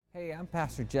Hey, I'm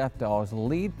Pastor Jeff Dawes,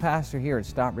 lead pastor here at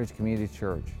Stockbridge Community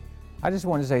Church. I just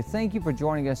want to say thank you for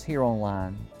joining us here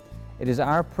online. It is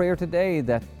our prayer today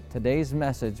that today's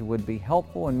message would be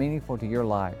helpful and meaningful to your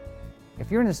life. If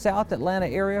you're in the South Atlanta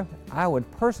area, I would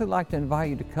personally like to invite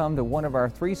you to come to one of our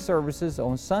three services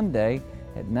on Sunday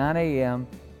at 9 a.m.,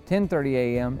 10:30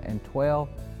 a.m., and 12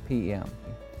 p.m.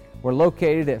 We're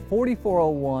located at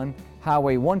 4401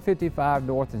 Highway 155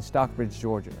 North in Stockbridge,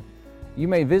 Georgia. You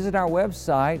may visit our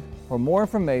website for more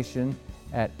information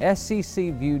at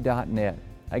sccview.net.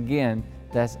 Again,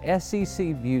 that's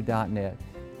sccview.net.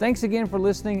 Thanks again for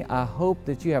listening. I hope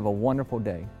that you have a wonderful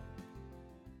day.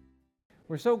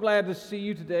 We're so glad to see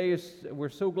you today. We're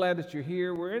so glad that you're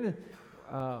here.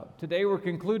 Today we're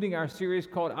concluding our series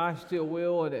called I Still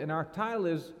Will, and our title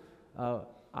is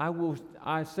I Will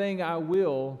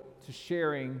to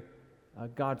sharing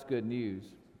God's good news.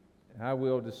 I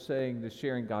will to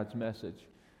sharing God's message.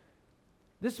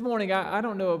 This morning, I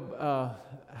don't know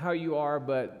how you are,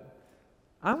 but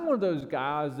I'm one of those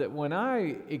guys that when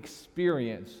I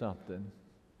experience something,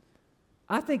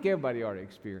 I think everybody ought to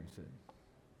experience it.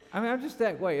 I mean, I'm just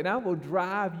that way, and I will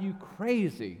drive you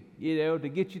crazy,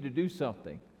 to get you to do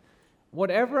something.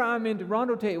 Whatever I'm into, Ron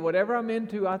will tell you, whatever I'm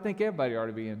into, I think everybody ought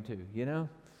to be into,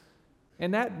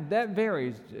 And that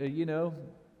varies,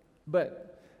 But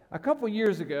a couple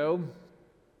years ago,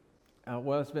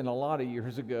 it's been a lot of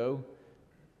years ago,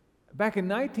 back in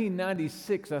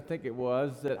 1996, I think it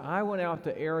was, that I went out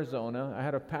to Arizona. I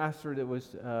had a pastor that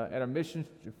was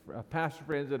a pastor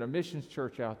friends at a missions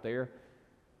church out there,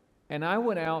 and I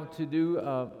went out to do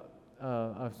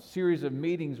a series of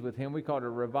meetings with him. We called it a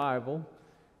revival,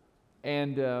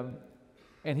 and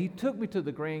he took me to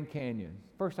the Grand Canyon.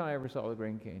 First time I ever saw the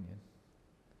Grand Canyon.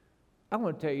 I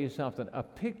want to tell you something. A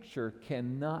picture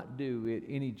cannot do it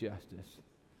any justice.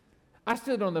 I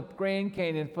stood on the Grand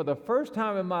Canyon for the first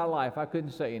time in my life. I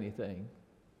couldn't say anything.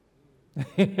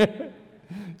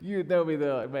 You know me,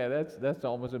 though, man. That's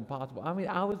almost impossible. I mean,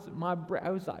 I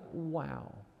was like,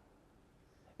 wow.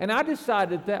 And I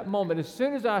decided at that moment, as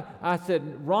soon as I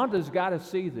said, Rhonda's got to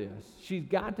see this. She's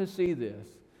got to see this.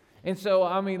 And so,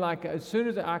 as soon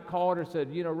as I called her,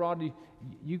 said, Rhonda,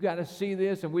 you got to see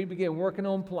this, and we began working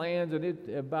on plans, and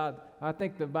about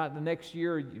the next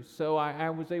year or so, I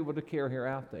was able to carry her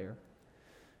out there.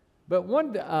 But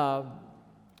one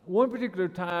particular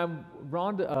time,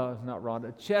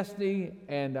 Chesney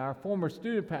and our former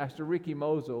student pastor, Ricky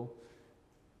Mosel,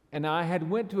 and I had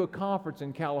went to a conference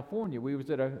in California. We was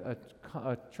at a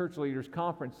church leaders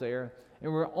conference there,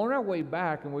 and we were on our way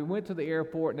back, and we went to the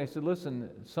airport, and they said, listen,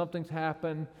 something's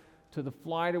happened to the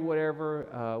flight or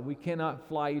whatever. We cannot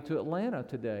fly you to Atlanta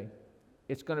today.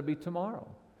 It's going to be tomorrow.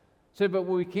 So, but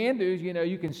what we can do is,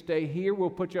 you can stay here. We'll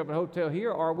put you up in a hotel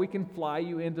here, or we can fly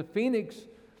you into Phoenix,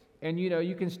 and,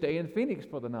 you can stay in Phoenix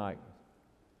for the night.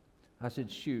 I said,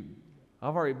 shoot,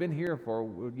 I've already been here for,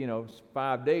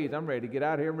 5 days. I'm ready to get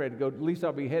out of here. I'm ready to go. At least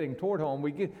I'll be heading toward home.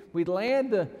 We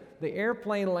land, the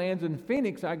airplane lands in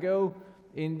Phoenix. I go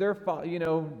in there,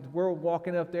 we're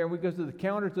walking up there, and we go to the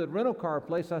counter to the rental car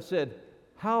place. I said,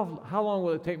 how long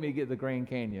will it take me to get to the Grand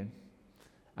Canyon?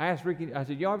 I asked Ricky, I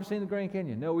said, y'all ever seen the Grand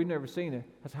Canyon? No, we've never seen it.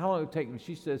 I said, how long will it take me?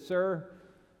 She said, sir,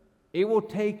 it will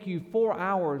take you 4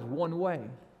 hours one way.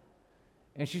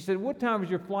 And she said, what time is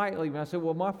your flight leaving? I said,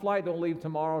 well, my flight don't leave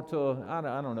tomorrow till,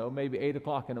 I don't know, maybe 8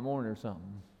 o'clock in the morning or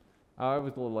something. It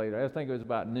was a little later. I think it was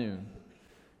about noon.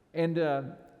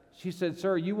 And she said,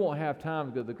 sir, you won't have time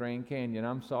to go to the Grand Canyon.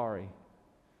 I'm sorry.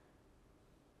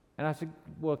 And I said,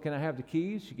 well, can I have the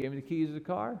keys? She gave me the keys of the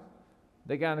car.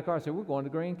 They got in the car and said, we're going to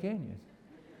the Grand Canyon.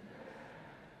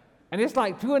 And it's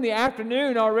like 2 in the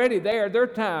afternoon already there, their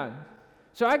time.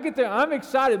 So I get there, I'm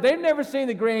excited. They've never seen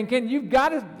the Grand Canyon. You got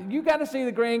to see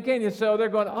the Grand Canyon. So they're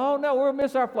going, oh no, we'll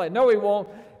miss our flight. No, we won't.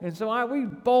 And so we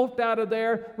bolt out of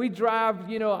there. We drive,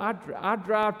 I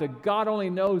drive to God only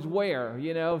knows where,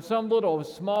 some little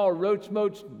small roach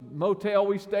motel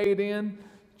we stayed in.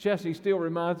 Chesney still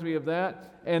reminds me of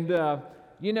that. And so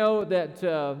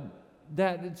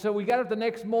we got up the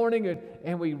next morning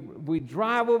and we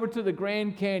drive over to the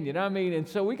Grand Canyon. And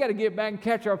so we got to get back and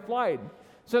catch our flight.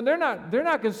 So they're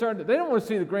not concerned. They don't want to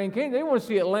see the Grand Canyon. They want to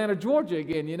see Atlanta, Georgia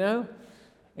again,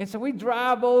 And so we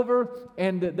drive over,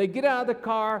 and they get out of the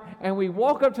car, and we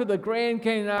walk up to the Grand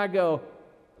Canyon, and I go,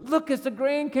 look, it's the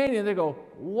Grand Canyon. They go,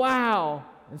 wow.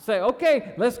 And say,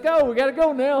 okay, let's go. We got to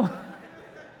go now.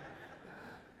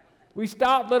 We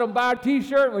stop, let them buy a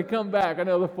T-shirt, and we come back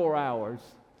another 4 hours.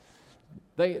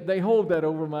 They hold that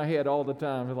over my head all the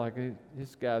time. They're like,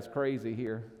 this guy's crazy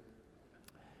here.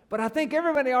 But I think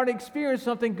everybody ought to experience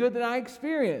something good that I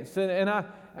experienced, and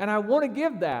I want to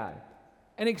give that.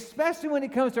 And especially when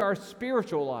it comes to our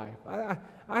spiritual life.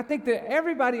 I think that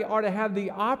everybody ought to have the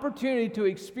opportunity to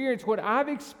experience what I've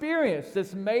experienced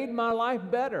that's made my life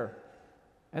better.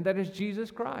 And that is Jesus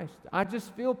Christ. I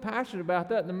just feel passionate about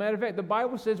that. And as a matter of fact, the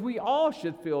Bible says we all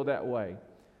should feel that way.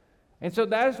 And so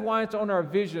that is why it's on our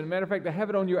vision. As a matter of fact, I have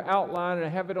it on your outline and I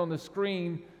have it on the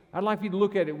screen. I'd like you to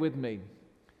look at it with me.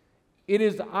 It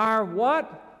is our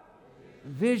what?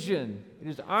 Vision. It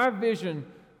is our vision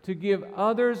to give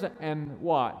others and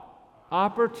what?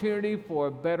 Opportunity for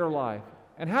a better life.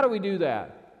 And how do we do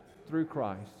that? Through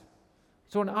Christ.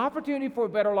 So an opportunity for a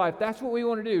better life, that's what we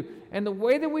want to do. And the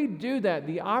way that we do that,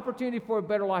 the opportunity for a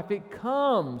better life, it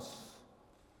comes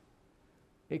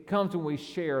when we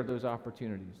share those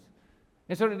opportunities.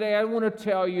 And so today I want to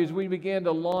tell you, as we begin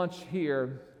to launch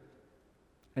here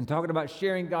and talking about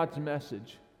sharing God's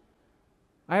message,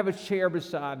 I have a chair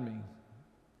beside me.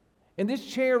 And this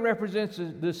chair represents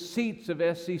the seats of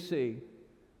SCC.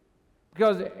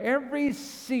 Because every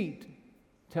seat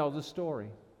tells a story.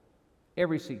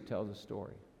 Every seat tells a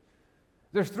story.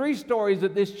 There's 3 stories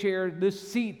that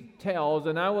this seat tells,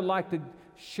 and I would like to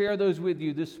share those with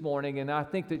you this morning, and I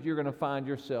think that you're going to find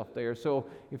yourself there. So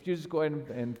if you just go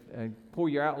ahead and pull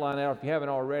your outline out, if you haven't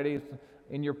already, it's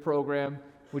in your program,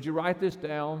 would you write this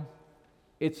down?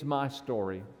 It's my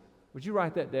story. Would you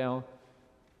write that down?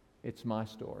 It's my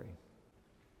story.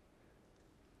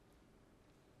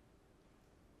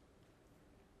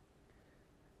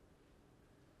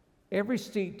 Every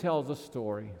seat tells a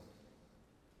story.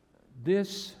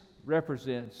 This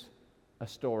represents a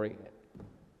story,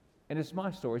 and it's my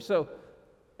story. So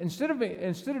instead of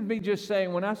me just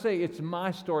saying, when I say it's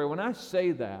my story, when I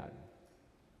say that,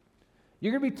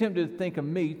 you're going to be tempted to think of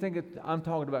me, think I'm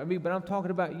talking about me, but I'm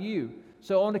talking about you.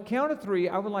 So on the count of 3,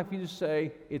 I would like you to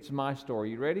say, it's my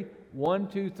story. You ready? 1,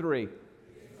 2, 3. It's my story.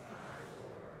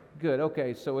 Good,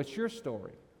 okay, so it's your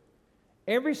story.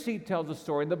 Every seat tells a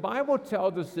story. And the Bible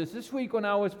tells us this. This week when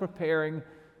I was preparing,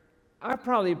 I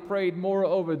probably prayed more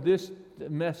over this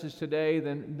message today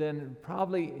than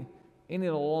probably in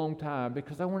a long time,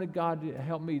 because I wanted God to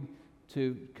help me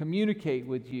to communicate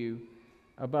with you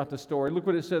about the story. Look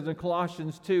what it says in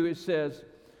Colossians 2. It says,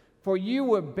 "For you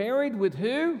were buried with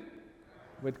who?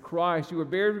 With Christ. You were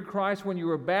buried with Christ when you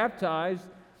were baptized,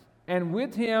 and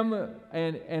with Him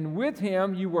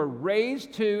you were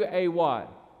raised to a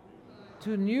what?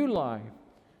 To new life,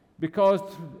 because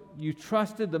you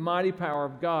trusted the mighty power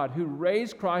of God who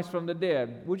raised Christ from the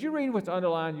dead." Would you read what's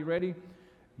underlined? You ready?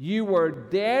 You were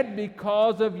dead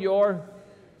because of your...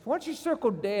 Why don't you circle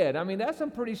dead? I mean, that's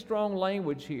some pretty strong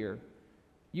language here.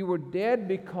 You were dead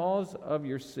because of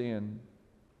your sin.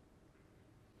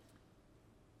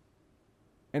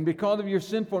 And because of your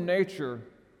sinful nature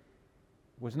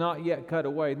was not yet cut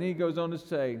away. Then he goes on to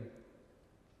say,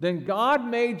 then God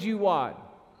made you what?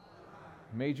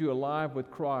 Made you alive with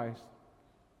Christ,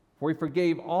 for He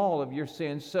forgave all of your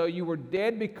sins. So you were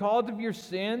dead because of your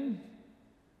sin,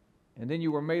 and then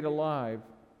you were made alive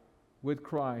with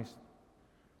Christ,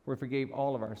 for He forgave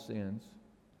all of our sins.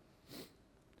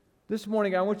 This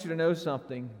morning I want you to know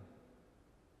something.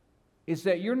 It's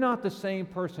that you're not the same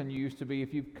person you used to be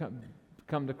if you've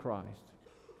come to Christ.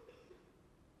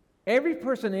 Every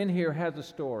person in here has a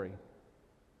story.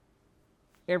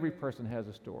 Every person has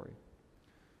a story.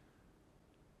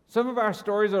 Some of our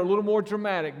stories are a little more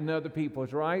dramatic than other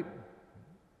people's, right?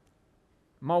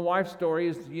 My wife's story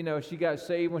is, she got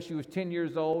saved when she was 10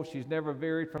 years old. She's never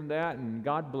varied from that, and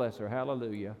God bless her.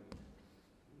 Hallelujah.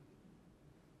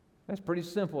 That's pretty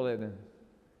simple, isn't it?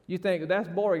 You think, that's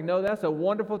boring. No, that's a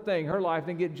wonderful thing. Her life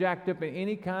didn't get jacked up in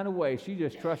any kind of way. She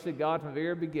just trusted God from the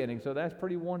very beginning, so that's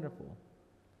pretty wonderful.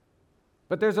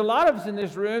 But there's a lot of us in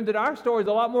this room that our story is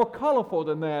a lot more colorful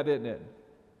than that, isn't it?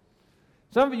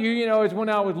 Some of you, it's when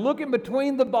I was looking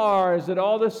between the bars that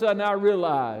all of a sudden I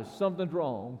realized something's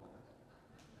wrong.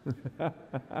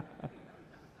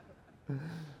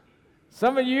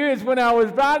 Some of you, it's when I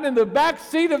was riding in the back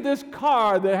seat of this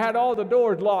car that had all the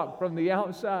doors locked from the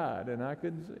outside and I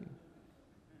couldn't see.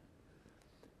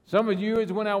 Some of you,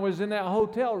 it's when I was in that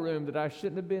hotel room that I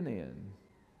shouldn't have been in.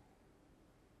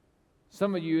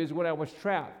 Some of you is when I was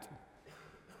trapped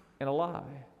in a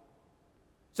lie.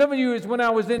 Some of you is when I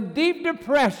was in deep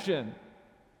depression.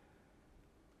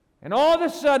 And all of a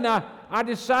sudden I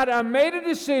decided, I made a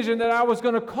decision that I was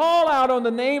going to call out on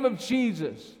the name of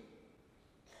Jesus.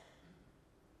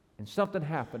 And something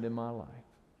happened in my life.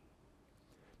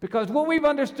 Because what we've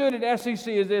understood at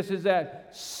SCC is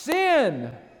that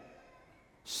sin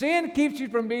keeps you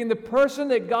from being the person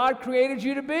that God created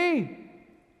you to be.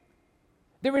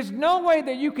 There is no way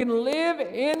that you can live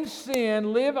in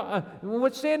sin,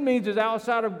 what sin means is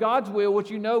outside of God's will,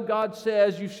 which you know God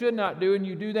says you should not do, and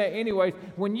you do that anyways.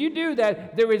 When you do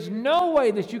that, there is no way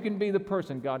that you can be the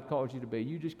person God calls you to be.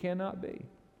 You just cannot be.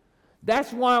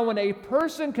 That's why when a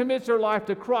person commits their life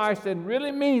to Christ and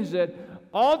really means it,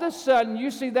 all of a sudden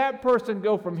you see that person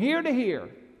go from here to here.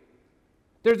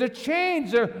 There's a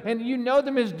change there, and you know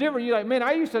them as different. You're like, man,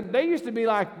 they used to be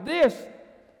like this.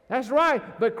 That's right.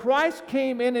 But Christ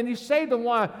came in and He saved them.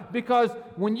 Why? Because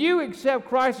when you accept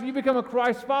Christ and you become a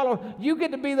Christ follower, you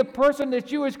get to be the person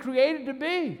that you was created to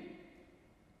be.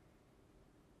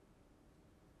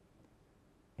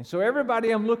 And so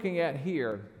everybody I'm looking at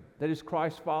here that is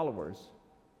Christ followers,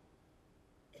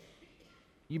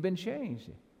 you've been changed.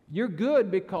 You're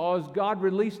good because God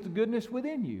released the goodness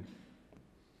within you.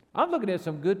 I'm looking at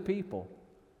some good people.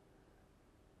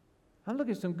 I'm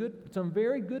looking at some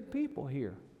very good people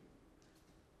here.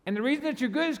 And the reason that you're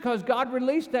good is because God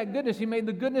released that goodness. He made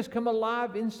the goodness come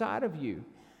alive inside of you.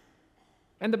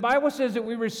 And the Bible says that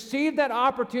we receive that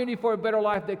opportunity for a better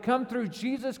life that come through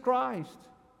Jesus Christ.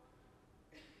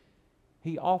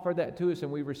 He offered that to us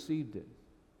and we received it.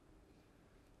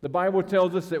 The Bible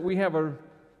tells us that we have a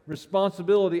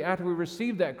responsibility after we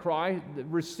receive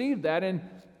that,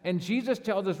 and Jesus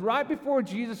tells us right before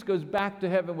Jesus goes back to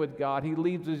heaven with God, He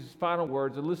leaves His final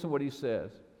words, and listen to what He says.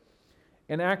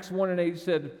 In Acts 1:8 He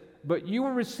said, "But you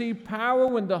will receive power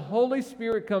when the Holy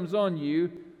Spirit comes on you,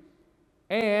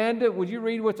 and," would you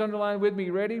read what's underlined with me?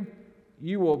 Ready?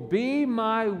 "You will be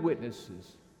my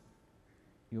witnesses."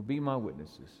 You'll be my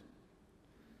witnesses.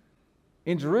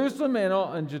 In Jerusalem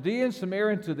and Judea and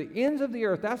Samaria and to the ends of the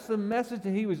earth. That's the message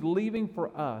that He was leaving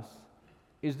for us,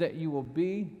 is that you will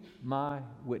be my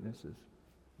witnesses.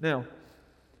 Now,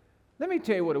 let me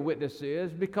tell you what a witness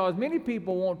is, because many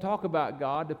people won't talk about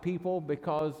God to people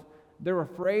because they're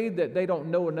afraid that they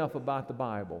don't know enough about the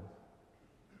Bible.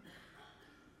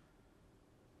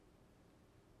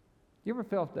 You ever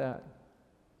felt that?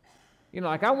 You know,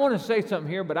 like I want to say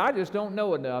something here, but I just don't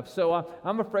know enough, so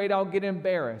I'm afraid I'll get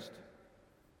embarrassed.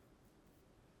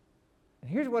 And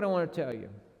here's what I want to tell you.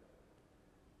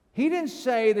 He didn't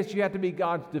say that you have to be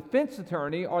God's defense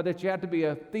attorney or that you have to be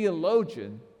a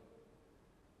theologian.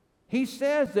 He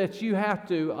says that you have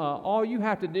to, all you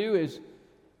have to do is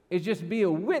just be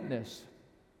a witness.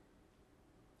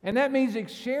 And that means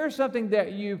share something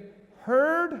that you've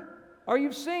heard or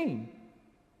you've seen.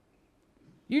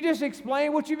 You just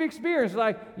explain what you've experienced.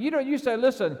 Like, you say,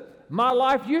 listen, my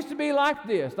life used to be like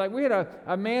this. Like we had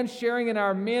a man sharing in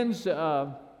our men's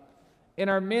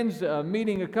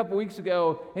meeting a couple weeks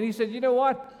ago, and he said, you know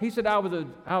what? He said,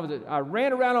 I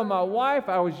ran around on my wife,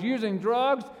 I was using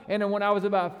drugs, and then when I was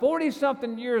about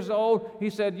 40-something years old, he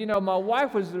said, you know, my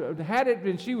wife had it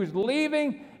and she was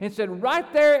leaving, and said,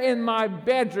 right there in my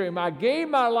bedroom, I gave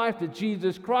my life to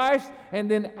Jesus Christ, and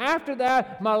then after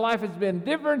that, my life has been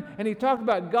different, and he talked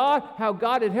about God, how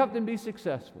God had helped him be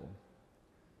successful.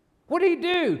 What did he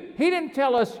do? He didn't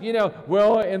tell us, you know,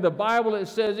 well, in the Bible it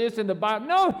says this, in the Bible.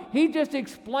 No, he just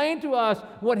explained to us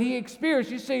what he experienced.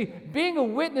 You see, being a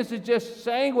witness is just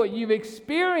saying what you've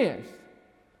experienced.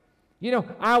 You know,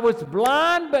 I was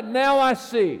blind, but now I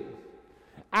see.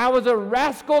 I was a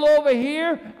rascal over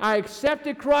here. I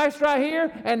accepted Christ right here,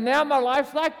 and now my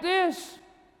life's like this.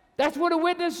 That's what a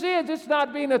witness is. It's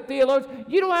not being a theologian.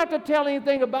 You don't have to tell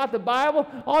anything about the Bible.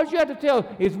 All you have to tell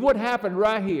is what happened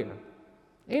right here.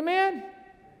 Amen?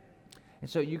 And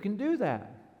so you can do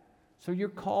that. So you're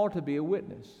called to be a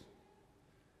witness.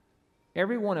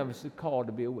 Every one of us is called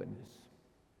to be a witness.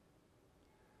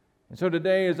 And so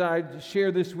today, as I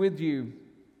share this with you,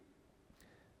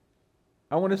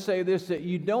 I want to say this, that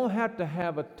you don't have to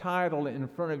have a title in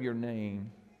front of your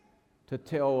name to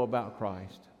tell about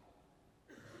Christ.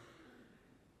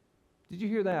 Did you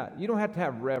hear that? You don't have to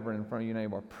have reverend in front of your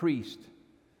name or priest.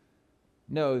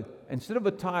 No, instead of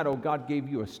a title, God gave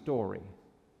you a story,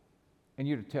 and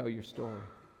you're to tell your story.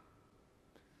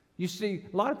 You see,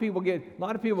 a lot of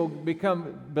people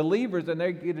become believers and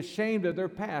they get ashamed of their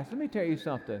past. Let me tell you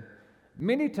something.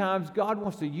 Many times God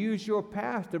wants to use your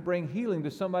past to bring healing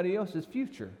to somebody else's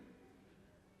future.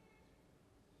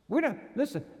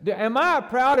 Listen, am I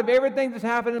proud of everything that's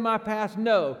happened in my past?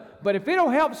 No. But if it'll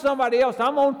help somebody else,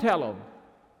 I'm going to tell them.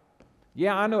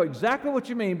 Yeah, I know exactly what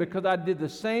you mean because I did the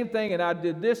same thing and I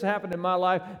did this happen in my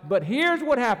life. But here's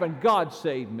what happened. God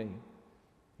saved me.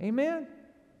 Amen?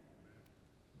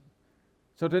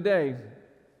 So today,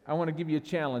 I want to give you a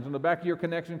challenge. On the back of your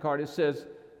connection card, it says,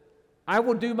 I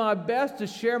will do my best to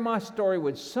share my story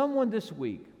with someone this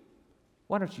week.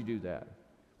 Why don't you do that?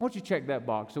 Why don't you check that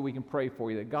box so we can pray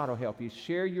for you that God will help you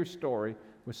share your story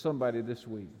with somebody this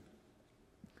week.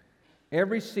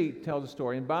 Every seat tells a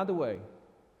story. And by the way,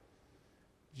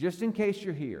 just in case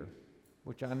you're here,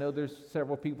 which I know there's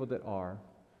several people that are,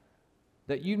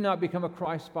 that you've not become a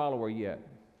Christ follower yet.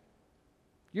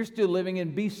 You're still living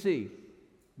in BC,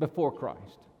 before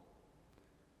Christ.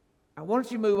 Why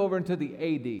don't you move over into the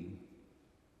AD?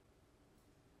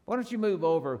 Why don't you move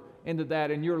over into that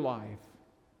in your life?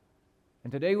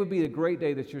 And today would be a great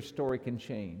day that your story can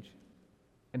change.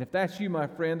 And if that's you, my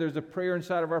friend, there's a prayer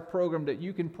inside of our program that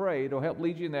you can pray. It'll help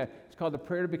lead you in that. It's called the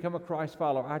Prayer to Become a Christ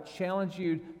Follower. I challenge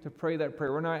you to pray that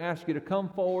prayer. We're not asking you to come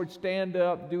forward, stand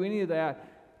up, do any of that.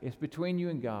 It's between you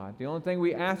and God. The only thing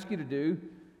we ask you to do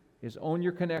is on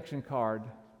your connection card,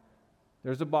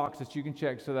 there's a box that you can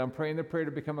check so that I'm praying the prayer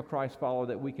to become a Christ follower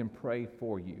that we can pray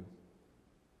for you.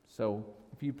 So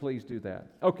if you please do that.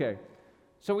 Okay.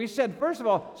 So we said, first of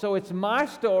all, so it's my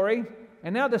story.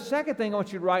 And now the second thing I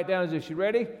want you to write down is this. You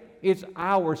ready? It's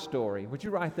our story. Would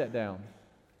you write that down?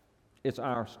 It's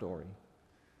our story.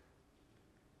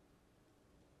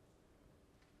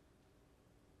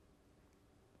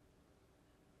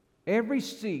 Every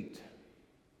seat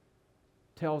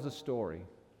tells a story.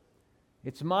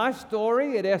 It's my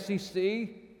story at SEC,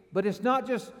 but it's not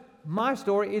just my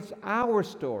story, it's our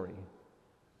story.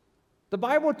 The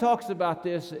Bible talks about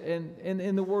this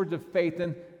in the words of faith.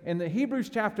 And in the Hebrews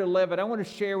chapter 11, I want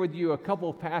to share with you a couple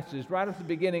of passages right at the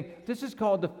beginning. This is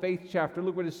called the faith chapter.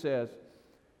 Look what it says.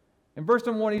 In verse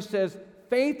number 1, he says,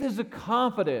 faith is a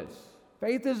confidence.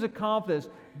 Faith is a confidence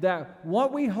that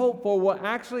what we hope for will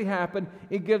actually happen.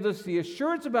 It gives us the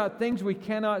assurance about things we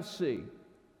cannot see.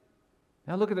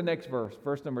 Now look at the next verse,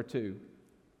 verse number 2.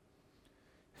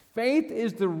 Faith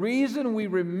is the reason we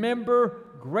remember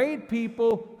great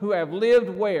people who have lived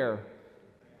where?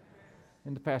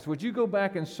 In the past. Would you go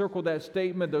back and circle that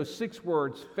statement, those 6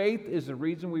 words? Faith is the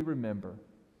reason we remember.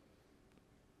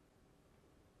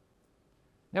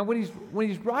 Now, when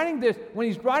he's writing this,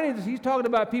 he's talking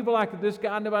about people like this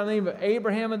guy by the name of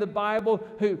Abraham in the Bible,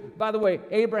 who, by the way,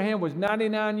 Abraham was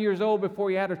 99 years old before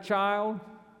he had a child.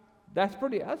 That's a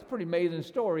pretty amazing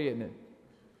story, isn't it?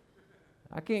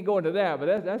 I can't go into that,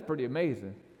 but that's pretty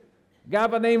amazing. A guy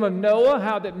by the name of Noah,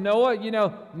 how that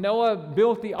Noah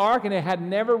built the ark and it had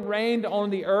never rained on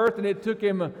the earth, and it took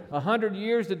him 100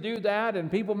 years to do that,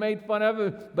 and people made fun of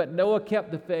him, but Noah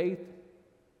kept the faith.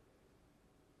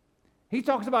 He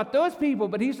talks about those people,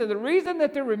 but he said the reason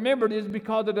that they're remembered is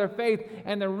because of their faith,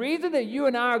 and the reason that you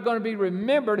and I are going to be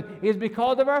remembered is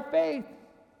because of our faith.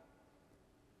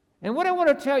 And what I want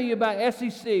to tell you about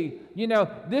SEC,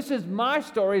 this is my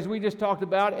story, as we just talked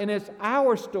about, and it's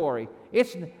our story.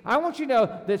 I want you to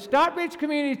know that Stockbridge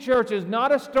Community Church is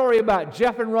not a story about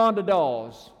Jeff and Rhonda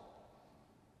Dawes.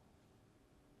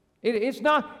 It's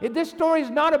not. This story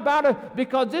is not about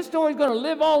because this story is going to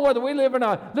live on whether we live or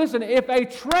not. Listen, if a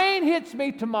train hits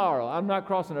me tomorrow, I'm not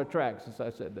crossing the tracks since I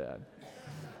said that.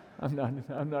 I'm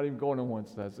not even going on once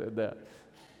since I said that.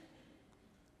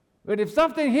 But if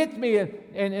something hits me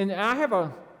and I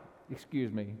have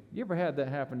excuse me, you ever had that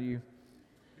happen to you?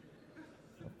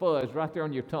 A fuzz right there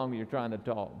on your tongue when you're trying to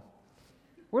talk.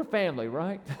 We're family,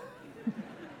 right?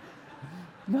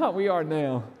 No, we are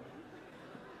now.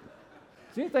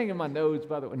 Is anything in my nose,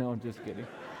 by the way? No, I'm just kidding.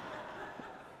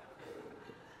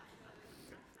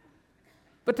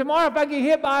 But tomorrow, if I get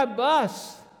hit by a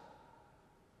bus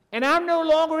and I'm no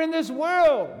longer in this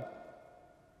world,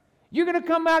 you're going to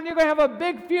come out and you're going to have a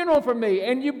big funeral for me,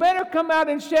 and you better come out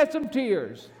and shed some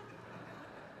tears.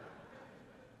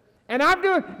 And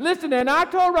and I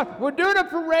told her, we're doing a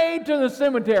parade to the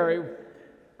cemetery.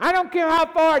 I don't care how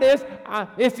far it is.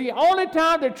 It's the only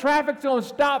time the traffic's going to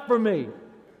stop for me.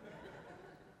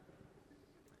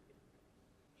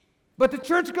 But the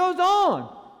church goes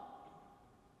on.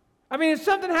 I mean, if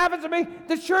something happens to me,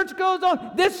 the church goes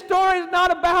on. This story is not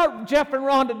about Jeff and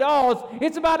Rhonda Dawes.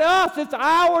 It's about us. It's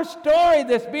our story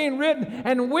that's being written.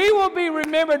 And we will be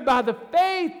remembered by the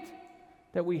faith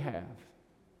that we have.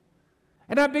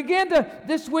 And I began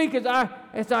this week as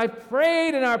I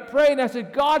prayed and I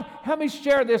said, God, help me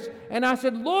share this. And I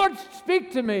said, Lord,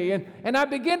 speak to me. And I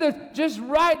began to just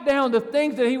write down the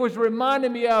things that He was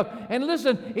reminding me of. And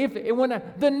listen, when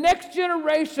the next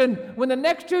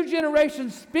two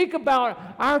generations speak about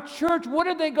our church, what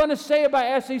are they going to say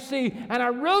about SEC? And I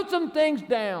wrote some things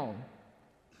down.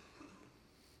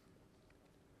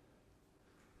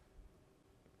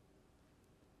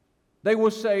 They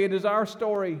will say, it is our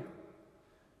story.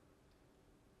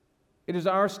 It is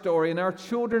our story, and our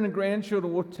children and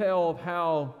grandchildren will tell of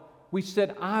how we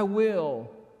said, I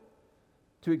will,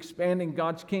 to expanding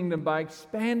God's kingdom by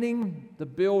expanding the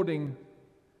building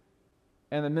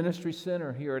and the ministry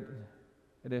center here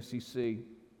at SEC.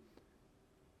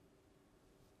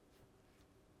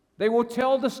 They will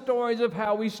tell the stories of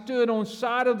how we stood on the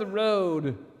side of the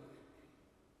road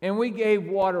and we gave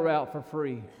water out for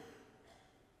free.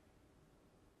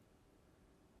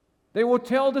 They will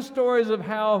tell the stories of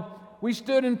how we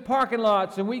stood in parking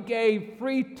lots and we gave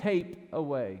free tape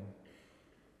away.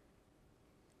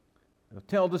 They'll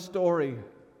tell the story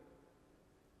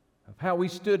of how we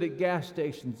stood at gas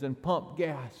stations and pumped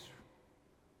gas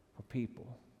for people.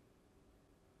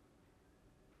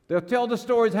 They'll tell the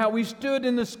stories how we stood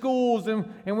in the schools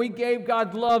and we gave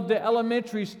God's love to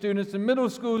elementary students and middle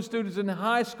school students and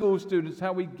high school students,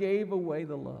 how we gave away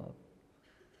the love.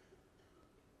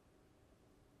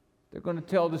 They're going to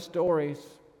tell the stories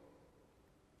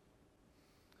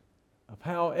of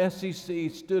how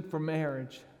SEC stood for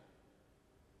marriage.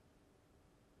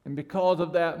 And because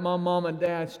of that, my mom and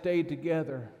dad stayed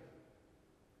together.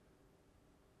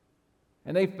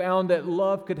 And they found that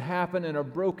love could happen in a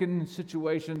broken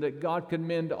situation, that God could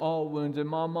mend all wounds. And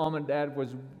my mom and dad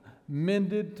was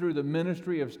mended through the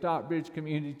ministry of Stockbridge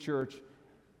Community Church.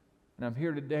 And I'm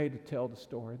here today to tell the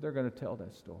story. They're going to tell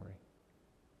that story.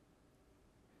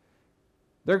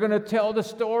 They're going to tell the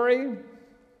story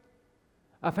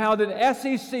of how the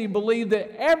SEC believed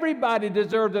that everybody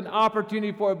deserved an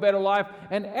opportunity for a better life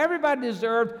and everybody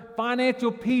deserved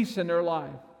financial peace in their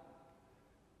life.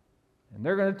 And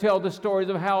they're going to tell the stories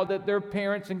of how that their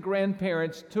parents and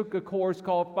grandparents took a course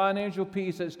called Financial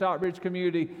Peace at Stockbridge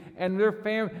Community, and their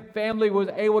family was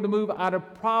able to move out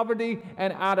of poverty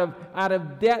and out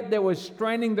of debt that was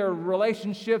straining their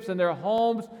relationships and their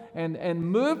homes, and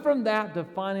move from that to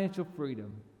financial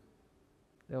freedom.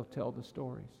 They'll tell the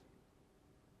stories.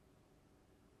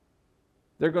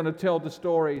 They're going to tell the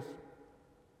stories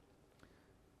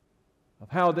of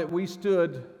how that we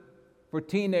stood for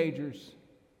teenagers.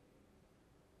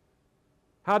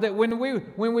 How that when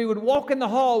we would walk in the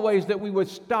hallways, that we would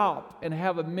stop and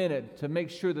have a minute to make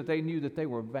sure that they knew that they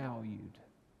were valued,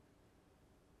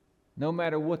 no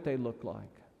matter what they looked like.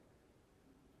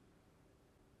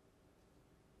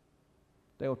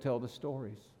 They will tell the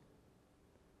stories.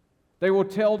 They will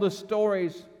tell the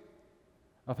stories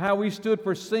of how we stood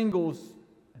for singles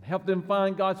and helped them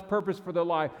find God's purpose for their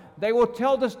life. They will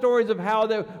tell the stories of how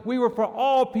that we were for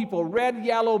all people, red,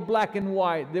 yellow, black, and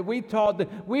white, that we taught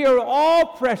that we are all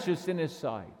precious in His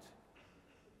sight.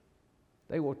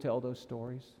 They will tell those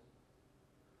stories.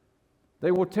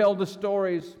 They will tell the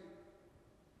stories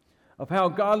of how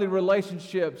godly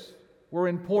relationships were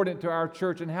important to our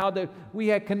church and how that we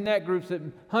had connect groups,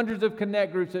 hundreds of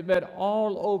connect groups that met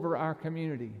all over our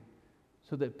community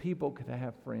so that people could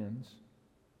have friends.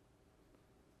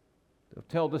 They'll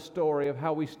tell the story of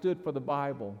how we stood for the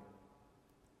Bible.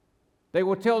 They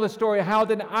will tell the story of how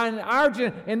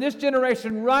that in this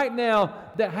generation right now,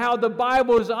 that how the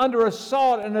Bible is under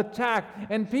assault and attack,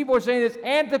 and people are saying it's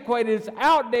antiquated, it's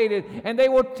outdated, and they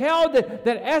will tell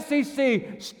that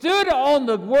SEC stood on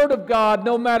the Word of God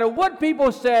no matter what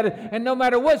people said and no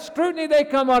matter what scrutiny they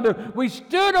come under. We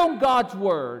stood on God's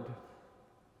Word.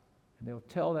 And they'll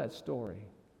tell that story,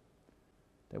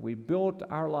 that we built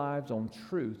our lives on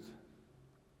truth.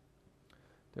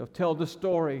 They'll tell the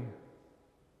story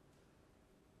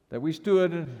that we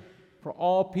stood for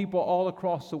all people all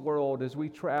across the world as we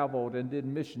traveled and did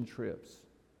mission trips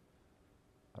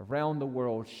around the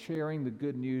world, sharing the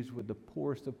good news with the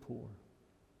poorest of poor.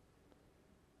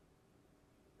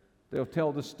 They'll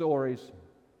tell the stories.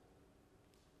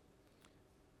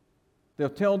 They'll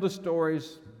tell the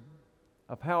stories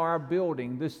of how our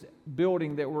building, this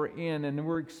building that we're in and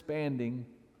we're expanding,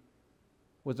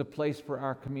 was a place for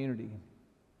our community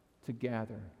to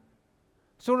gather.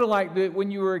 Sort of like when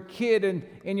you were a kid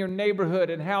in your neighborhood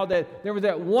and how that there was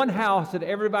that one house that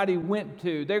everybody went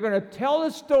to. They're going to tell the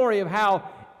story of how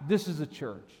this is a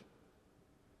church,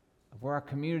 of where our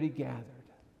community gathered.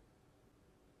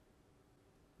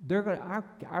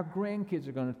 Our grandkids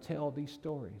are going to tell these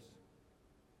stories.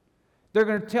 They're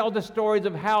going to tell the stories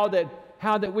of how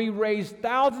that we raised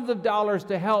thousands of dollars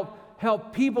to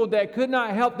help people that could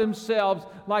not help themselves,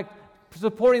 like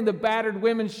supporting the battered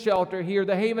women's shelter here,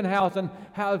 the Haven House, and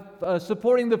how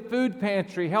supporting the food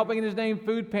pantry, helping in His name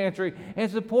food pantry,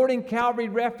 and supporting Calvary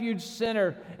Refuge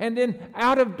Center. And then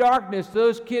out of darkness,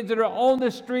 those kids that are on the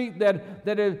street that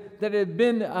have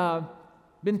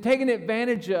been taken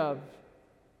advantage of.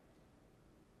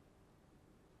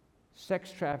 Sex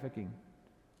trafficking.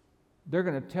 They're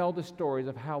going to tell the stories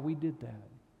of how we did that.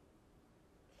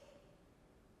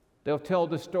 They'll tell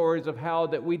the stories of how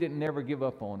that we didn't never give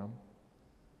up on them.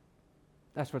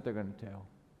 That's what they're going to tell.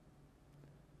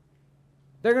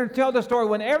 They're going to tell the story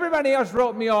when everybody else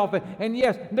wrote me off. And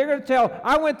yes, they're going to tell,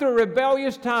 I went through a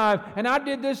rebellious time and I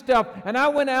did this stuff and I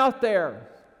went out there.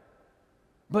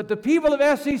 But the people of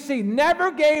SCC never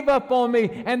gave up on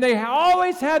me, and they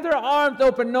always had their arms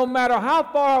open no matter how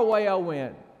far away I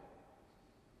went.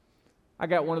 I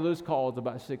got one of those calls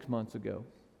about 6 months ago.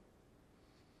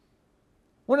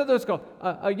 One of those calls.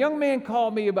 A young man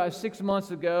called me about 6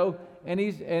 months ago,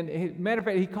 matter of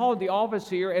fact, he called the office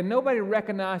here, and nobody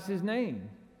recognized his name.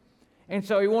 And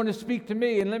so he wanted to speak to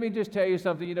me, and let me just tell you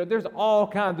something. There's all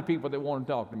kinds of people that want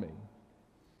to talk to me.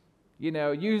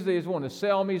 Usually it's want to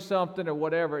sell me something or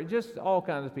whatever, just all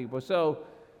kinds of people. So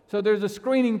there's a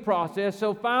screening process.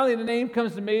 So finally the name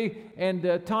comes to me,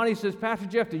 and Tawny says, Pastor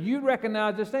Jeff, do you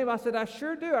recognize this name? I said, I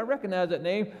sure do. I recognize that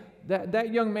name.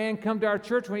 That young man come to our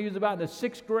church when he was about in the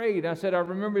 6th grade. I said, I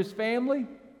remember his family.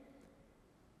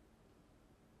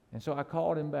 And so I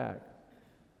called him back.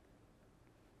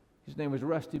 His name was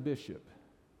Rusty Bishop.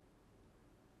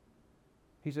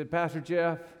 He said, Pastor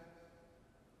Jeff,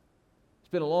 it's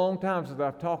been a long time since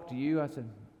I've talked to you. I said,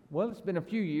 well, it's been a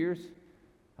few years.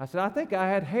 I said, I think I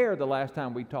had hair the last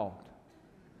time we talked.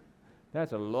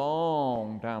 That's a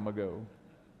long time ago.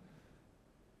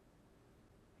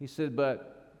 He said,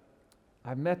 but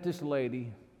I met this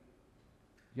lady,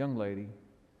 young lady,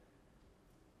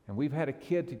 and we've had a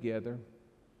kid together,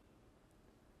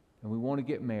 and we want to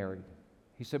get married.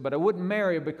 He said, but I wouldn't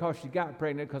marry her because she got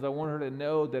pregnant, because I wanted her to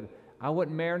know that I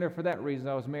wasn't marrying her for that reason.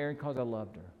 I was marrying because I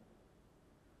loved her.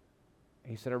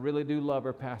 He said, I really do love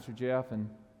her, Pastor Jeff, and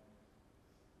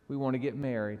we want to get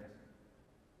married.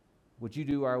 Would you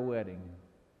do our wedding?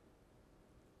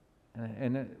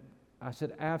 And I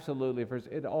said, absolutely, if it's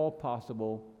at all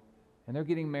possible. And they're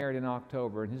getting married in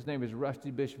October, and his name is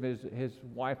Rusty Bishop. His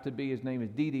wife-to-be, his name is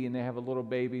Dee Dee, and they have a little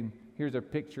baby. And here's a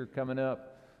picture coming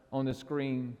up on the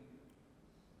screen.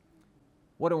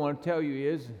 What I want to tell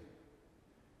you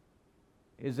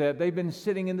is that they've been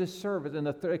sitting in this service, and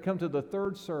they come to the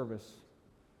 3rd service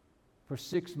for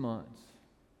 6 months.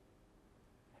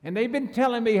 And they've been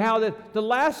telling me how that the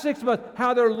last 6 months,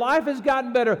 how their life has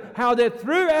gotten better, how that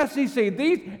through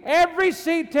SCC, every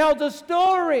seat tells a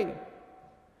story.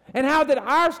 And how that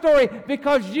our story,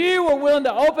 because you were willing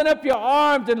to open up your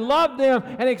arms and love them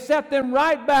and accept them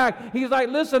right back. He's like,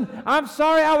 listen, I'm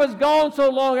sorry I was gone so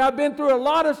long. I've been through a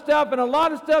lot of stuff, and a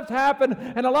lot of stuff's happened,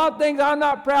 and a lot of things I'm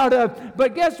not proud of.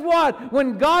 But guess what?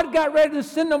 When God got ready to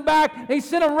send them back, He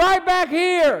sent them right back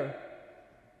here.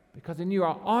 Because He knew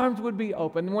our arms would be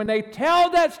open. And when they tell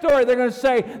that story, they're going to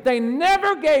say, they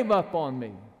never gave up on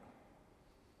me.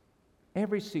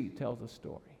 Every seat tells a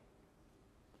story.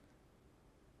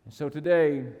 And so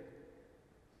today,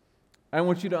 I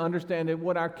want you to understand that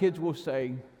what our kids will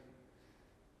say,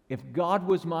 if God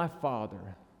was my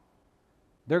father,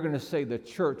 they're going to say the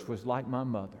church was like my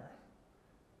mother,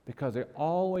 because they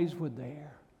always were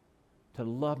there to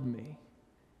love me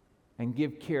and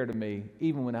give care to me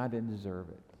even when I didn't deserve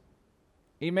it.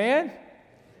 Amen?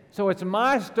 So it's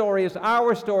my story, it's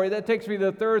our story. That takes me to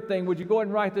the third thing. Would you go ahead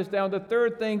and write this down? The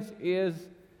third thing is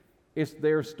it's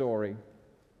their story.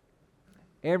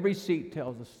 Every seat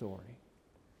tells a story.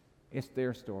 It's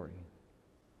their story.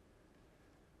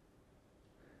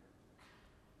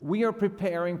 We are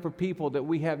preparing for people that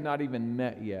we have not even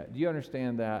met yet. Do you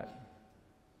understand that?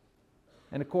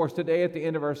 And of course, today at the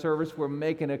end of our service, we're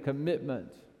making a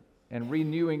commitment and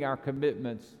renewing our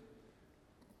commitments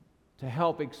to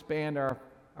help expand our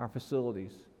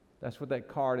facilities. That's what that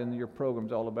card in your program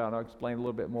is all about. I'll explain a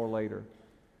little bit more later.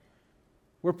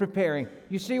 We're preparing.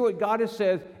 You see what God has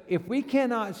said, if we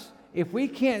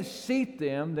can't seat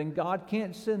them, then God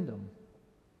can't send them.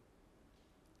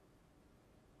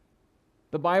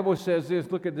 The Bible says this.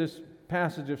 Look at this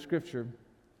passage of Scripture.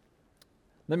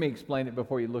 Let me explain it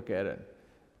before you look at it.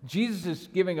 Jesus is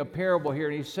giving a parable here,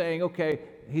 and he's saying, okay,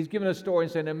 he's giving a story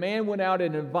and saying, a man went out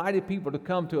and invited people to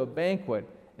come to a banquet,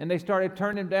 and they started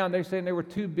turning him down. They're saying they were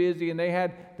too busy, and they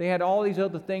had all these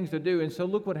other things to do. And so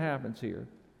look what happens here.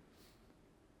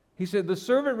 He said, the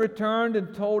servant returned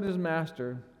and told his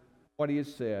master what he had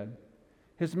said.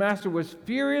 His master was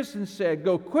furious and said,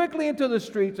 go quickly into the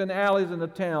streets and alleys and the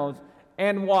towns,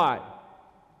 and what?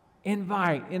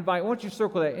 Invite. I want you to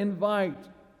circle that.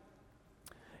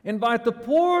 Invite the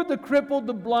poor, the crippled,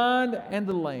 the blind, and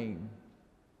the lame.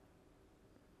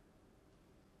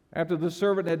 After the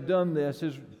servant had done this,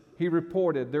 he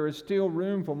reported, there is still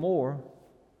room for more.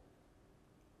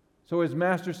 So his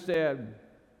master said,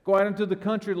 go out into the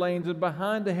country lanes and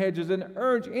behind the hedges and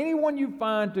urge anyone you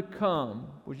find to come.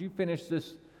 Would you finish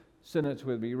this sentence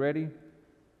with me? You ready?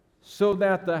 So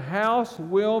that the house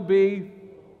will be.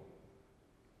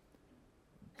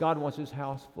 God wants His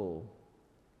house full.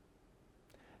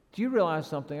 Do you realize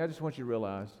something? I just want you to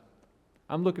realize.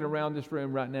 I'm looking around this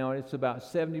room right now, and it's about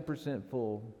 70%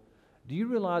 full. Do you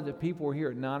realize that people were here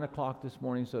at 9 o'clock this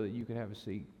morning so that you could have a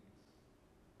seat?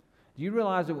 Do you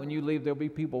realize that when you leave, there'll be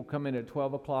people come in at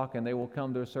 12 o'clock and they will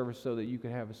come to a service so that you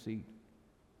can have a seat?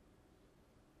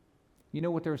 You know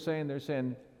what they're saying? They're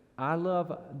saying, I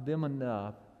love them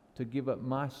enough to give up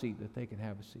my seat that they can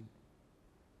have a seat.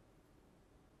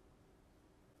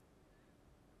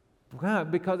 Why?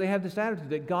 Because they have this attitude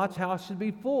that God's house should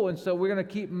be full, and so we're going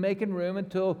to keep making room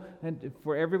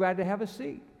for everybody to have a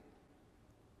seat.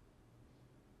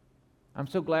 I'm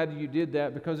so glad that you did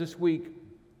that, because this week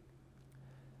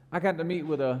I got to meet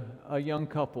with a young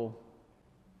couple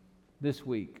this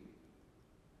week.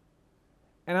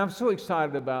 And I'm so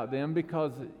excited about them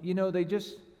because, you know, they're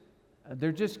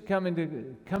just coming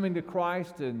to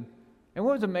Christ. And what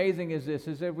was amazing is this,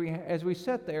 is that as we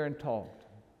sat there and talked,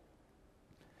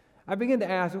 I began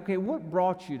to ask, okay, what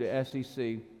brought you to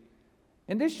SEC?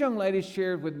 And this young lady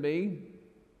shared with me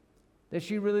that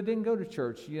she really didn't go to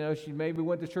church. You know, she maybe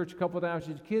went to church a couple of times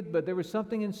as a kid, but there was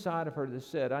something inside of her that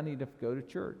said, I need to go to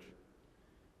church.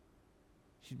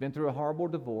 She'd been through a horrible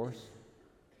divorce.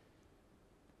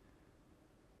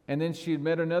 And then she had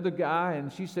met another guy,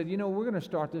 and she said, you know, we're going to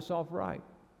start this off right.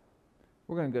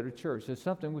 We're going to go to church. So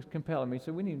something was compelling me,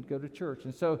 so we need to go to church.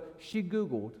 And so she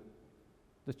Googled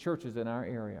the churches in our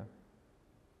area.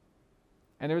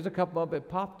 And there was a couple of them that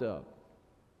popped up.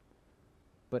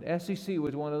 But SEC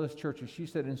was one of those churches. She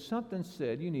said, and something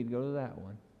said, you need to go to that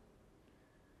one.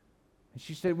 And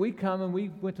she said, we come and we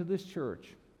went to this church.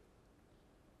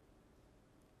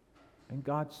 And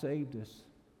God saved us.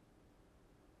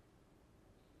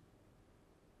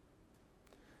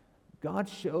 God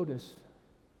showed us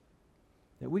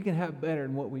that we can have better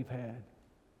than what we've had.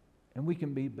 And we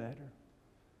can be better.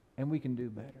 And we can do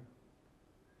better.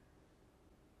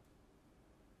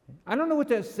 I don't know what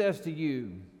that says to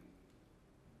you.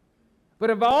 But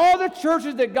of all the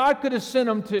churches that God could have sent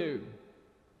them to,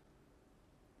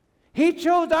 He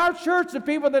chose our church, the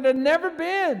people that had never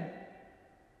been,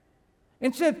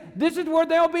 and said, this is where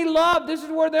they'll be loved, this is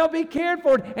where they'll be cared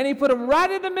for. And He put them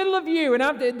right in the middle of you. And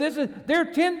they're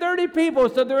 1030 people,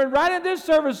 so they're right in this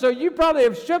service. So you probably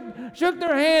have shook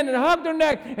their hand and hugged their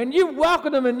neck, and you've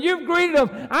welcomed them and you've greeted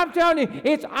them. I'm telling you,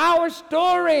 it's our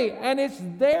story, and it's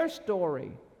their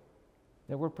story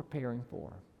that we're preparing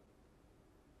for.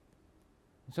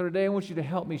 So today I want you to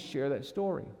help me share that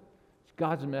story. It's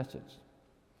God's message.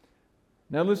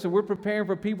 Now listen, we're preparing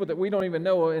for people that we don't even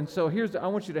know, and so I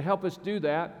want you to help us do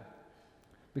that,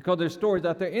 because there's stories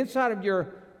out there. Inside of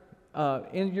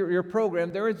your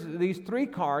program, there is these 3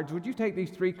 cards. Would you take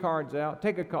these 3 cards out?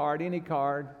 Take a card, any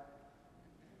card.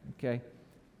 Okay.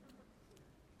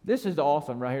 This is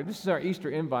awesome right here. This is our Easter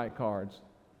invite cards.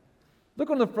 Look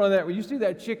on the front of that, where you see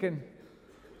that chicken.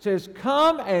 It says,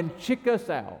 come and check us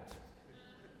out.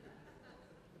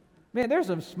 Man, there's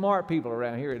some smart people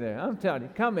around here today. I'm telling you,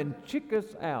 come and check us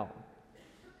out.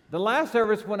 The last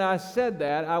service, when I said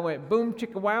that, I went boom,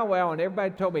 chicka, wow, wow, and everybody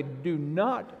told me, do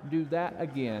not do that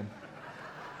again.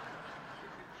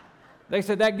 They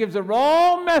said that gives a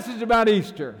wrong message about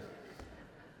Easter.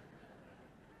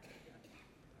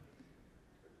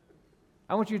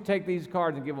 I want you to take these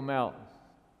cards and give them out.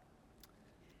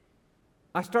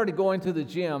 I started going to the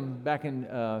gym back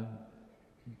in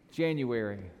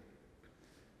January.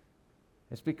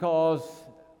 It's because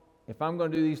if I'm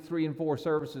going to do these 3 and 4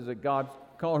 services that God's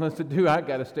calling us to do, I've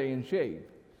got to stay in shape.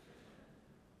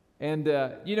 And,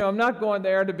 I'm not going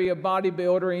there to be a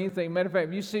bodybuilder or anything. Matter of fact,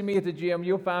 if you see me at the gym,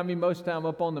 you'll find me most of the time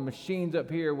up on the machines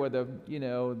up here where the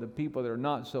people that are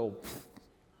not so,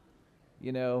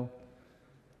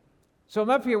 So I'm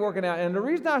up here working out. And the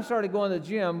reason I started going to the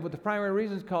gym, the primary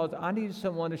reason is because I needed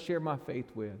someone to share my faith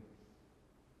with.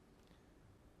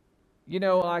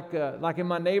 Like in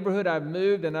my neighborhood, I've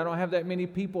moved and I don't have that many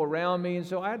people around me, and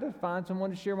so I had to find someone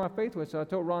to share my faith with. So I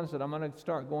told Ron, I said, I'm going to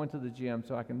start going to the gym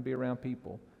so I can be around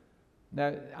people.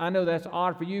 Now, I know that's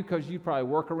odd for you because you probably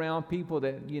work around people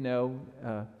that,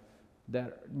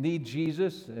 that need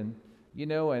Jesus. And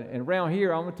around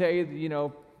here, I'm going to tell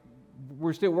you,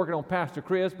 we're still working on Pastor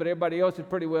Chris, but everybody else has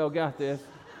pretty well got this.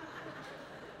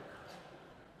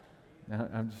 No,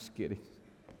 I'm just kidding.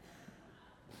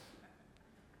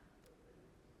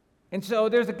 And so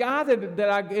there's a guy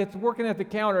it's working at the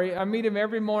counter. I meet him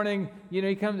every morning.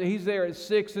 He's there at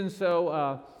 6, and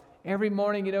so every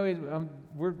morning,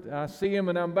 I see him,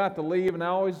 and I'm about to leave, and I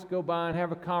always go by and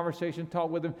have a conversation, talk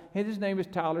with him. And his name is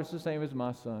Tyler. It's the same as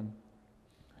my son.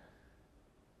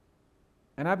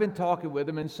 And I've been talking with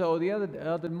him, and so the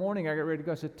other morning I got ready to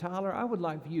go. I said, Tyler, I would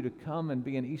like for you to come and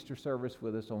be in Easter service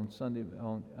with us on Sunday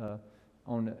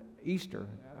on Easter.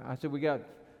 I said, we got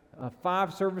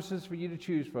 5 services for you to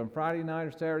choose from, Friday night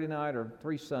or Saturday night or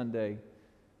 3 Sunday.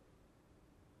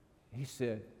 He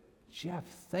said, Jeff,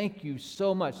 thank you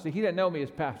so much. See, he didn't know me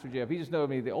as Pastor Jeff. He just knows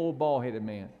me, the old bald-headed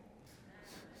man.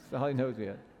 That's all he knows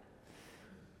yet.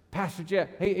 Pastor Jeff,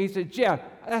 he said, Jeff,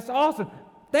 that's awesome.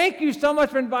 Thank you so much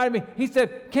for inviting me. He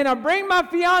said, can I bring my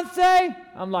fiance?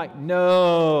 I'm like,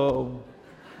 no.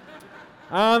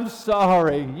 I'm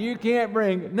sorry. You can't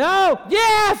bring. No.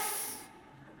 Yes.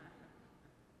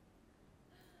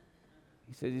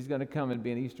 He said he's going to come and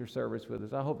be an Easter service with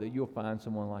us. I hope that you'll find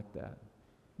someone like that.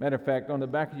 Matter of fact, on the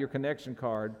back of your connection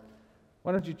card,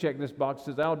 why don't you check this box? It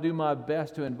says, I'll do my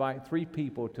best to invite 3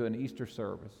 people to an Easter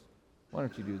service. Why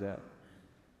don't you do that?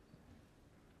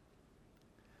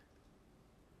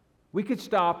 We could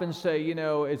stop and say, you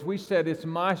know, as we said, it's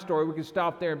my story. We could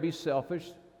stop there and be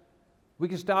selfish. We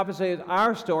could stop and say, it's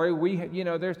our story.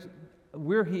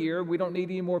 We're here. We don't need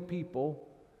any more people.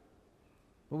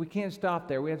 But we can't stop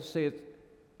there. We have to say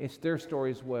it's their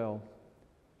story as well.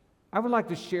 I would like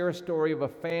to share a story of a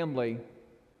family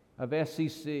of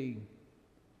SCC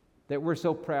that we're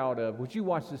so proud of. Would you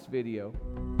watch this video?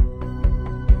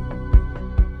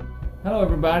 Hello,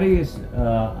 everybody.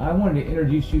 I wanted to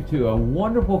introduce you to a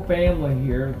wonderful family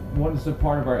here. One is a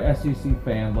part of our SCC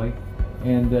family.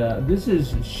 And this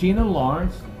is Sheena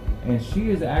Lawrence, and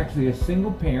she is actually a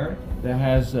single parent that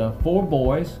has 4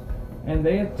 boys, and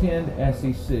they attend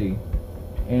SCC.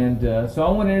 And so I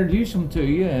want to introduce them to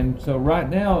you. And so right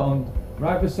now,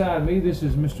 right beside me, this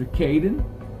is Mr. Caden,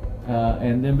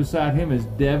 and then beside him is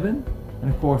Devin,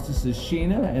 and of course this is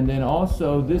Sheena, and then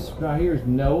also this right here is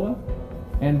Noah.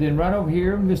 And then right over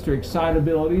here, Mr.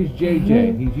 Excitability is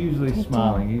JJ. He's usually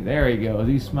smiling. There he goes.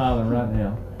 He's smiling right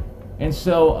now. And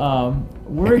so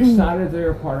we're excited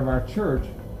they're a part of our church.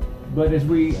 But as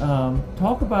we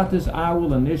talk about this I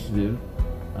Will initiative,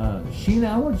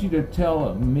 Sheena, I want you to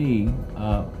tell me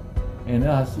and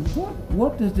us,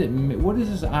 what does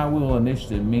this I Will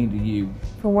initiative mean to you?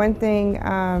 For one thing,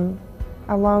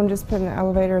 alone just putting an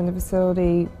elevator in the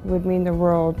facility would mean the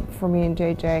world for me and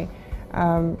JJ.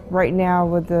 Right now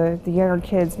with the younger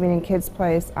kids, meaning Kids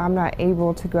Place, I'm not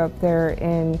able to go up there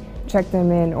and check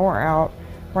them in or out.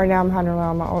 Right now I'm having to rely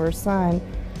on my older son,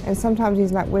 and sometimes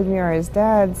he's not with me or his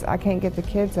dad's. I can't get the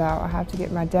kids out. I have to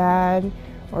get my dad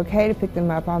or Kay to pick them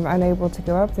up. I'm unable to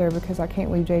go up there because I can't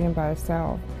leave Jaden by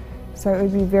himself. So it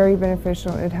would be very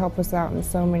beneficial. It'd help us out in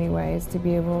so many ways to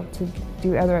be able to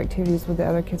do other activities with the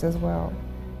other kids as well.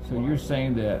 So you're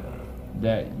saying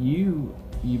that you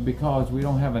because we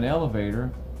don't have an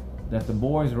elevator, that the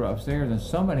boys are upstairs and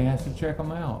somebody has to check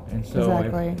them out. And so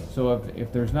exactly.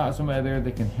 if there's not somebody there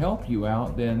that can help you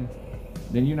out, then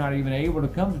you're not even able to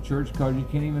come to church because you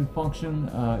can't even function,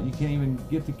 you can't even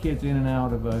get the kids in and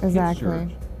out of a kids'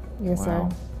 church. Yes, wow.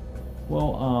 sir.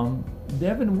 Well,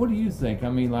 Devin, what do you think? I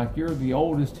mean, like, you're the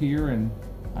oldest here, and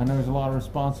I know there's a lot of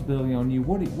responsibility on you.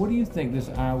 What do you think this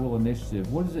I Will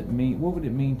initiative, what does it mean? What would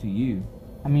it mean to you?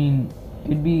 I mean,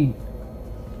 it'd be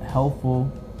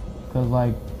helpful because,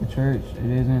 like, the church,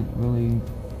 it isn't really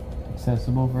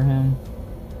accessible for him.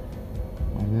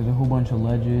 Like, there's a whole bunch of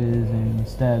ledges and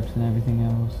steps and everything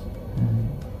else, and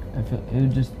I feel it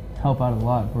would just help out a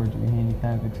lot for it to be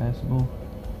handicap accessible.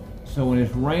 So when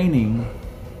it's raining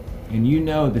and you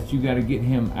know that you got to get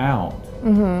him out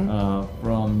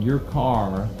from your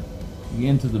car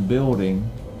into the building,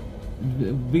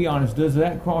 be honest, does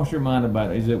that cross your mind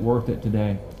about, is it worth it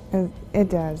today? It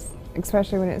does,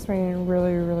 especially when it's raining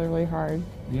really, really, really hard.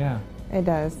 Yeah. It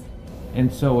does.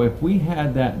 And so if we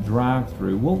had that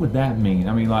drive-through, what would that mean?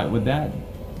 I mean, like, what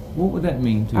would that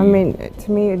mean to you? I mean,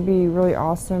 to me, it'd be really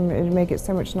awesome. It'd make it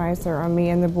so much nicer on me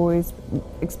and the boys,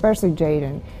 especially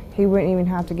Jaden. He wouldn't even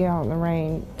have to get out in the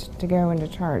rain to go into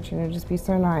church, and it'd just be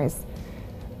so nice.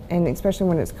 And especially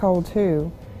when it's cold too,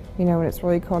 you know, when it's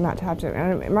really cold, not to have to.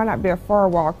 And it might not be a far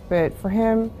walk, but for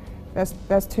him,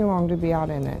 that's too long to be out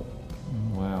in it.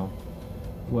 Wow.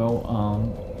 Well,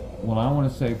 I want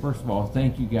to say, first of all,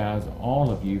 thank you guys, all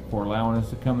of you, for allowing us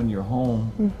to come in your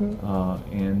home.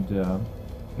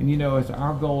 And you know, it's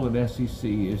our goal at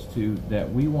SCC is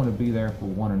that we want to be there for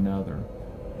one another.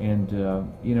 And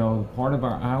you know, part of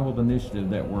our I Will initiative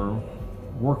that we're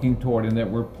working toward and that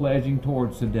we're pledging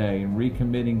towards today and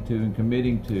recommitting to and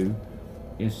committing to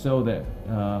is so that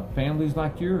families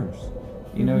like yours,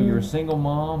 you know, you're a single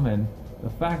mom, and the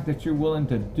fact that you're willing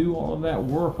to do all of that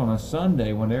work on a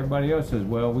Sunday when everybody else says,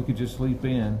 well, we could just sleep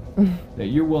in, that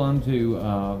you're willing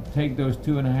to take those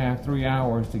 2.5, 3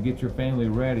 hours to get your family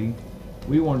ready.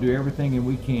 We want to do everything that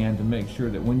we can to make sure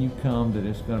that when you come, that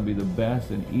it's going to be the best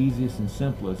and easiest and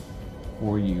simplest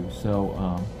for you.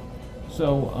 So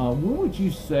So what would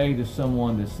you say to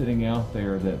someone that's sitting out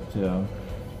there that,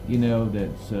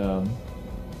 that's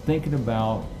thinking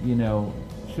about,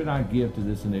 should I give to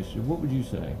this initiative? What would you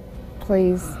say?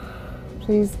 Please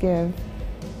give.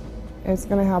 It's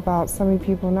going to help out so many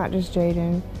people, not just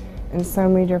Jaden, in so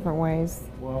many different ways.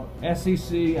 Well,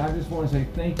 SCC, I just want to say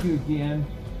thank you again.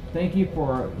 Thank you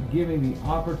for giving the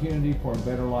opportunity for a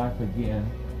better life again.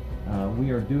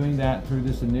 We are doing that through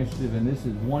this initiative, and this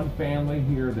is one family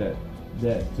here that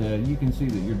you can see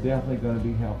that you're definitely going to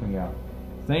be helping out.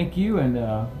 Thank you, and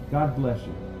God bless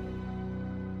you.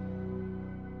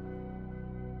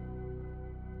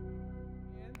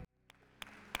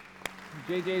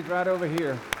 JJ's right over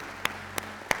here.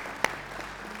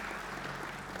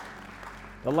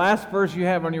 The last verse you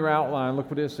have on your outline,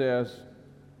 look what it says.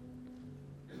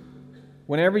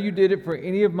 Whenever you did it for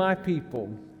any of my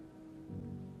people,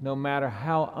 no matter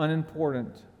how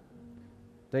unimportant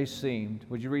they seemed.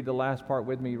 Would you read the last part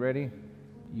with me? Ready?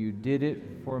 You did it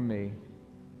for me.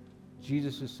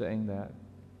 Jesus is saying that.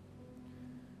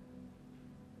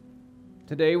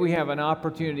 Today we have an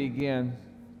opportunity again.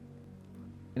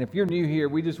 And if you're new here,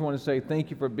 we just want to say thank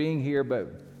you for being here.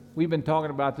 But we've been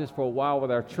talking about this for a while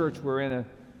with our church. We're in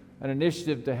an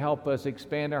initiative to help us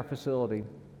expand our facility.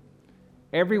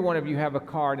 Every one of you have a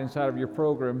card inside of your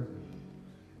program.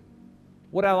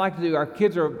 What I like to do, our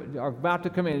kids are about to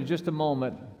come in just a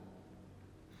moment.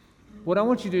 What I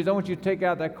want you to do is I want you to take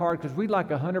out that card because we'd like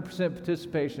 100%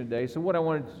 participation today. So what I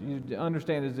want you to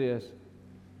understand is this.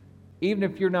 Even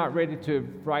if you're not ready to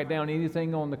write down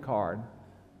anything on the card,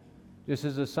 just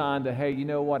as a sign that, hey, you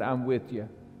know what, I'm with you.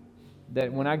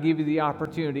 That when I give you the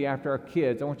opportunity after our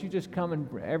kids, I want you to just come and,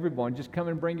 everyone, just come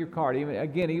and bring your card. Even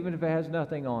if it has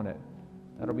nothing on it,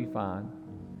 that'll be fine.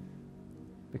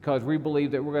 Because we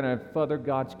believe that we're going to further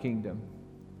God's kingdom.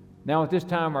 Now at this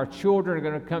time, our children are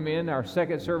going to come in. Our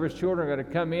second service children are going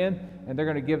to come in, and they're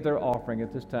going to give their offering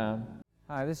at this time.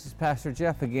 Hi, this is Pastor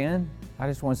Jeff again. I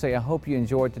just want to say I hope you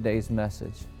enjoyed today's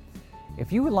message.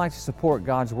 If you would like to support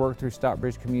God's work through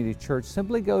Stockbridge Community Church,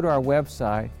 simply go to our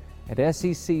website at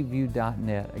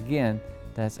sccview.net. Again,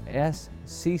 that's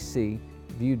sccview.net,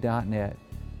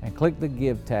 and click the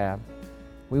Give tab.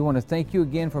 We want to thank you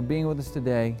again for being with us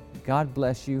today. God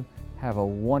bless you. Have a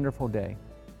wonderful day.